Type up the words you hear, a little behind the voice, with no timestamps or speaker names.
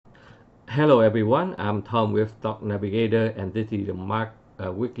Hello everyone, I'm Tom with Stock Navigator, and this is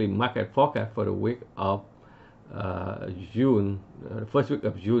the weekly market forecast for the week of June, the first week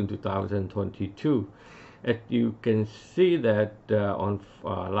of June 2022. As you can see that on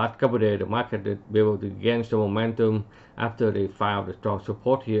last couple of days, the market did be able to gain some momentum after they found a strong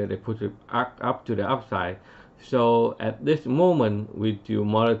support here. They put it up to the upside. So at this moment, we do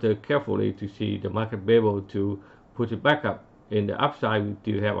monitor carefully to see the market be able to put it back up. In the upside, we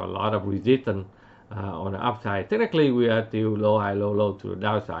do have a lot of resistance on the upside. Technically, we are still low, high, low, low to the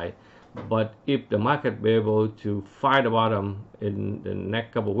downside. But if the market be able to find the bottom in the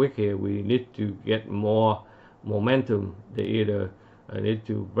next couple of weeks here, we need to get more momentum. They either need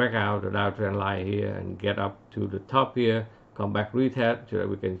to break out the downtrend line here and get up to the top here, come back retest so that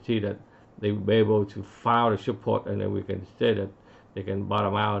we can see that they will be able to file the support, and then we can say that they can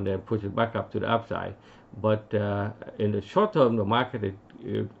bottom out and then push it back up to the upside. But in the short term, the market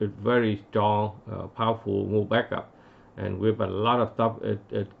is very strong, powerful move back up. And with a lot of stuff, it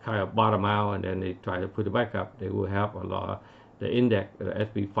kind of bottom out and then they try to put it back up. They will have a lot the index, the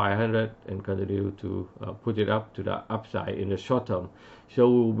SP 500, and continue to put it up to the upside in the short term. So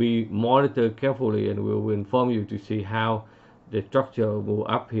we'll be monitored carefully, and we will inform you to see how the structure move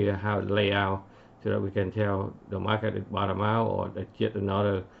up here, how it lay out, so that we can tell the market is bottom out or it's yet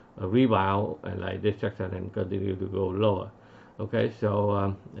another rebound and like this section and continue to go lower. Okay,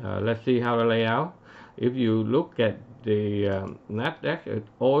 so let's see how it lay out. If you look at the Nasdaq, it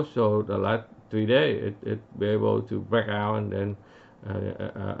also the last 3 days it be able to break out, and then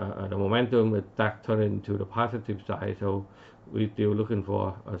the momentum it start turning to the positive side. So we're still looking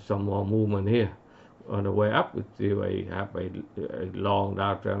for some more movement here. On the way up, we still have a long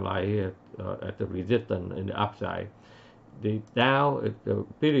downtrend line here at the resistance in the upside. The Dow is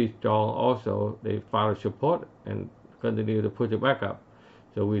pretty strong also. They found support and continue to push it back up.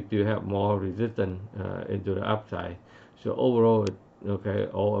 So we still have more resistance into the upside. So overall, okay,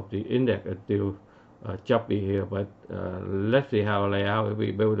 all of the index is still choppy here, but let's see how it lay out. If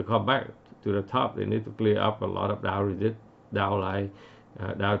we be able to come back to the top, they need to clear up a lot of downtrend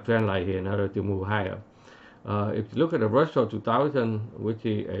line here in order to move higher. If you look at the Russell 2000, which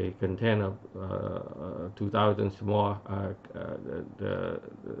is a content of 2000 small, the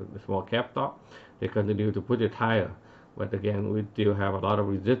small cap stock, they continue to put it higher. But again, we still have a lot of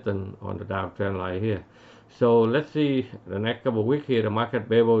resistance on the downtrend line here. So let's see the next couple of weeks here, the market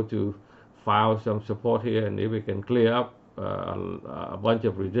be able to file some support here, and if we can clear up a bunch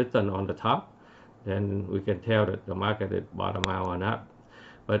of resistance on the top, then we can tell that the market is bottom out or not.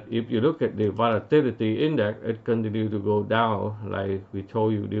 But if you look at the volatility index, it continues to go down, like we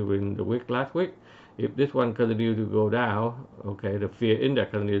told you during the week last week. If this one continues to go down, okay, the fear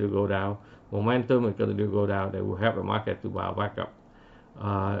index continues to go down, momentum is continue to go down, they will help the market to bounce back up.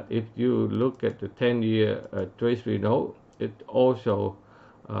 If you look at the 10-year Treasury note, it also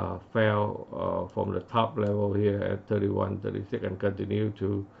fell from the top level here at 31, 36 and continue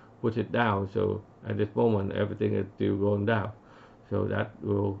to push it down. So at this moment, everything is still going down. So that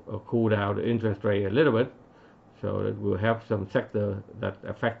will cool down the interest rate a little bit. So it will have some sector that's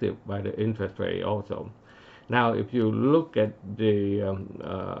affected by the interest rate also. Now, if you look at the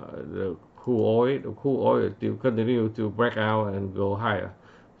crude oil still continue to break out and go higher.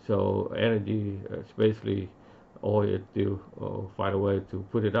 So energy, especially oil, is still find a way to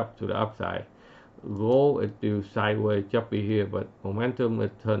put it up to the upside. Gold is still sideways choppy here, but momentum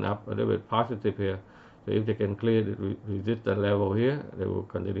is turned up a little bit positive here. So if they can clear the resistance level here, they will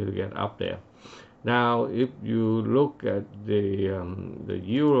continue to get up there. Now, if you look at the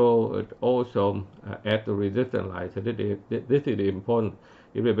euro, it also at the resistance line. So this is important.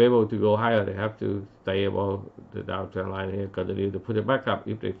 If they're able to go higher, they have to stay above the downtrend line here, continue to put it back up.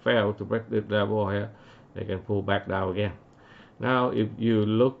 If they fail to break this level here, they can pull back down again. Now, if you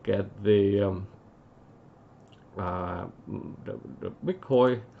look at the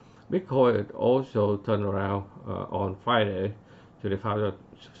Bitcoin also turned around on Friday, so they found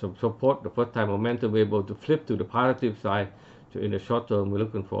some support. The first time momentum able to flip to the positive side. So in the short term, we're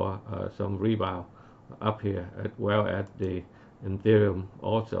looking for some rebound up here, as well as the Ethereum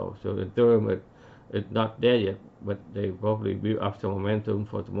also. So Ethereum it's not there yet, but they probably build up some momentum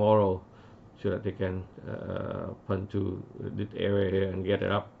for tomorrow, so that they can punch to this area here and get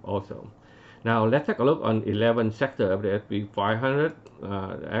it up also. Now let's take a look on 11 sector of the SP 500.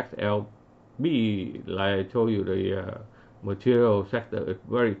 XLB, like I told you, the material sector is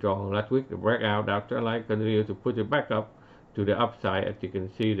very strong. Last week the breakout downtrend line continued to push it back up to the upside, as you can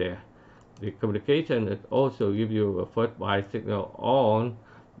see there. The communication it also gives you a first buy signal on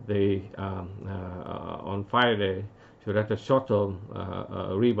the on Friday. So that's a short-term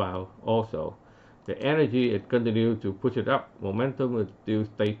rebound also. The energy, it continued to push it up. Momentum, it still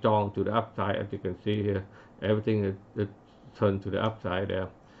stay strong to the upside. As you can see here, everything it turned to the upside there.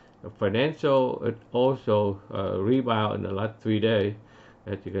 The financial, it also rebound in the last 3 days.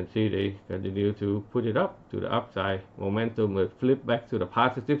 As you can see, they continue to put it up to the upside. Momentum will flip back to the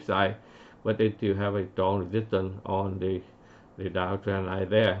positive side, but they still have a strong resistance on the downtrend line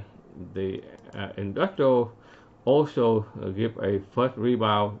there. The industrial also give a first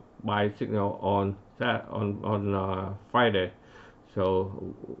rebound buy signal on Friday.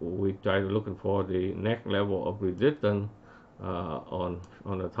 So we try to looking for the next level of resistance on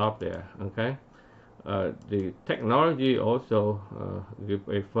the top there. Okay. The technology also give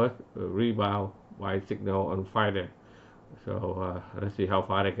a first rebound buy signal on Friday. So let's see how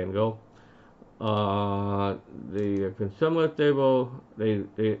far they can go. The consumer table,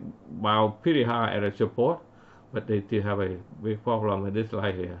 they bound pretty high at a support, but they still have a big problem at this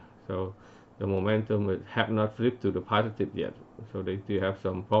line here. So the momentum have not flipped to the positive yet. So they still have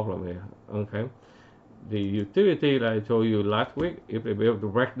some problem here. Okay. The utility, like I told you last week, if they be able to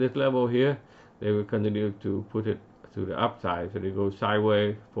break this level here, they will continue to put it to the upside. So they go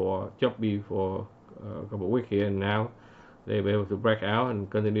sideways for choppy for a couple of weeks here, and now they'll be able to break out and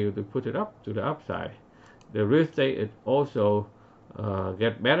continue to put it up to the upside. The real estate, it also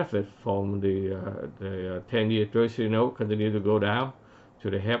get benefit from the 10-year treasury note continue to go down, so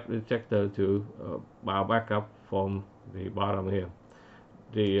they help the sector to bounce back up from the bottom here.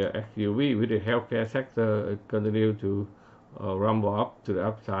 The XUV with the healthcare sector, it continue to rumble up to the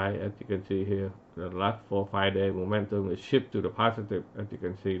upside. As you can see here, the last 4 or 5 day momentum is shift to the positive, as you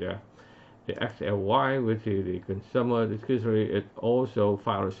can see there. The XLY, which is the consumer discretionary, it also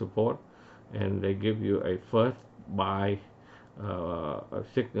found support, and they give you a first buy a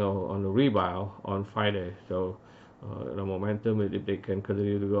signal on the rebound on Friday. So the momentum, if they can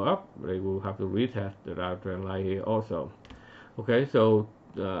continue to go up, they will have to retest the downtrend line here also. Okay, so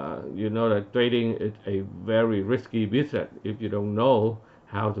you know that trading is a very risky business if you don't know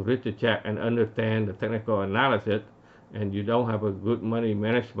how to read the chart and understand the technical analysis, and you don't have a good money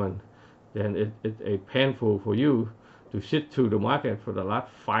management. Then it's a painful for you to sit through the market for the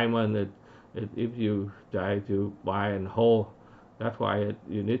last 5 months. If you try to buy and hold, that's why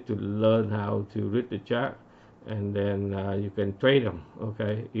you need to learn how to read the chart, and then you can trade them.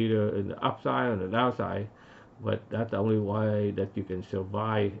 Okay, either in the upside or the downside. But that's the only way that you can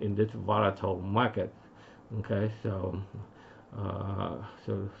survive in this volatile market. Okay, so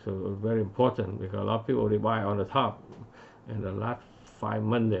very important, because a lot of people, they buy on the top, and the last 5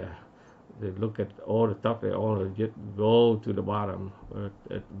 months there, they look at all the stuff, they all just go to the bottom.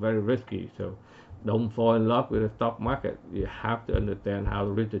 It's very risky. So don't fall in love with the stock market. You have to understand how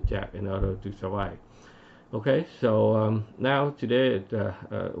to read the chart in order to survive. Okay, so now today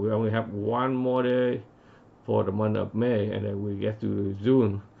we only have 1 more day for the month of May, and then we get to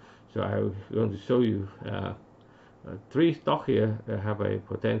June. So I'm going to show you 3 stocks here that have a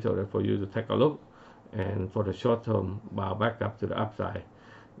potential for you to take a look, and for the short term, bow back up to the upside.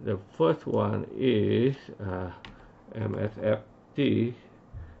 The first one is MSFT,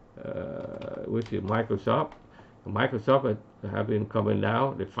 which is Microsoft. Microsoft have been coming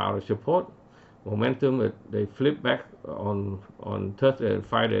down. They found a support momentum. They flip back on Thursday and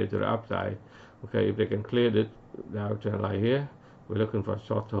Friday to the upside. Okay, if they can clear this downtrend line here, we're looking for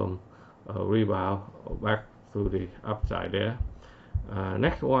short-term rebound back to the upside there.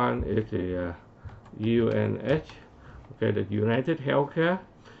 Next one is the UNH, okay, the United Healthcare.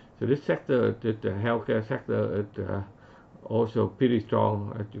 So this sector, the healthcare sector, is also pretty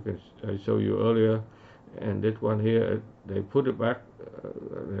strong, as you can show you earlier. And this one here, they put it back,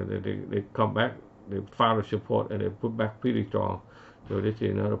 they come back, they found a support, and they put back pretty strong. So this is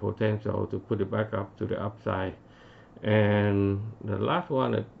another potential to put it back up to the upside. And the last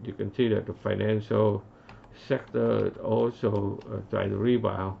one, that you can see that the financial sector also try to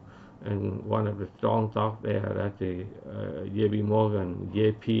rebound. And one of the strong stocks there, that's the JP Morgan,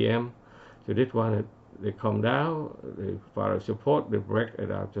 JPM. So this one, they come down, they follow support, they break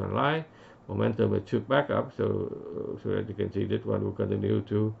it out to the line. Momentum will shoot back up, so that you can see this one will continue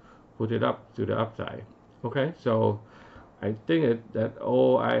to put it up to the upside. Okay, so I think that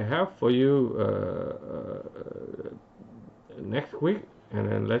all I have for you next week, and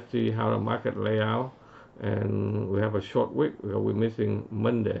then let's see how the market lay out. And we have a short week because we're missing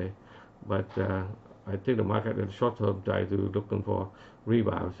Monday, but I think the market in the short term try to looking for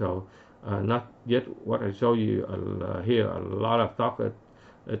rebound. So not yet what I show you here. A lot of stock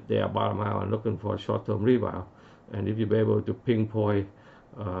at their bottom out and looking for a short term rebound. And if you be able to pinpoint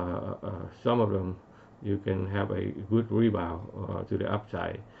some of them, you can have a good rebound to the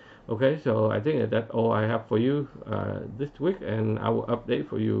upside. Okay, so I think that's all I have for you this week, and I will update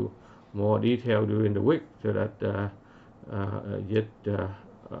for you more detail during the week so that you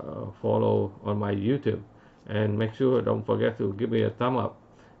follow on my YouTube, and make sure don't forget to give me a thumb up,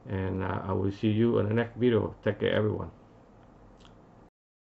 and I will see you in the next video. Take care, everyone.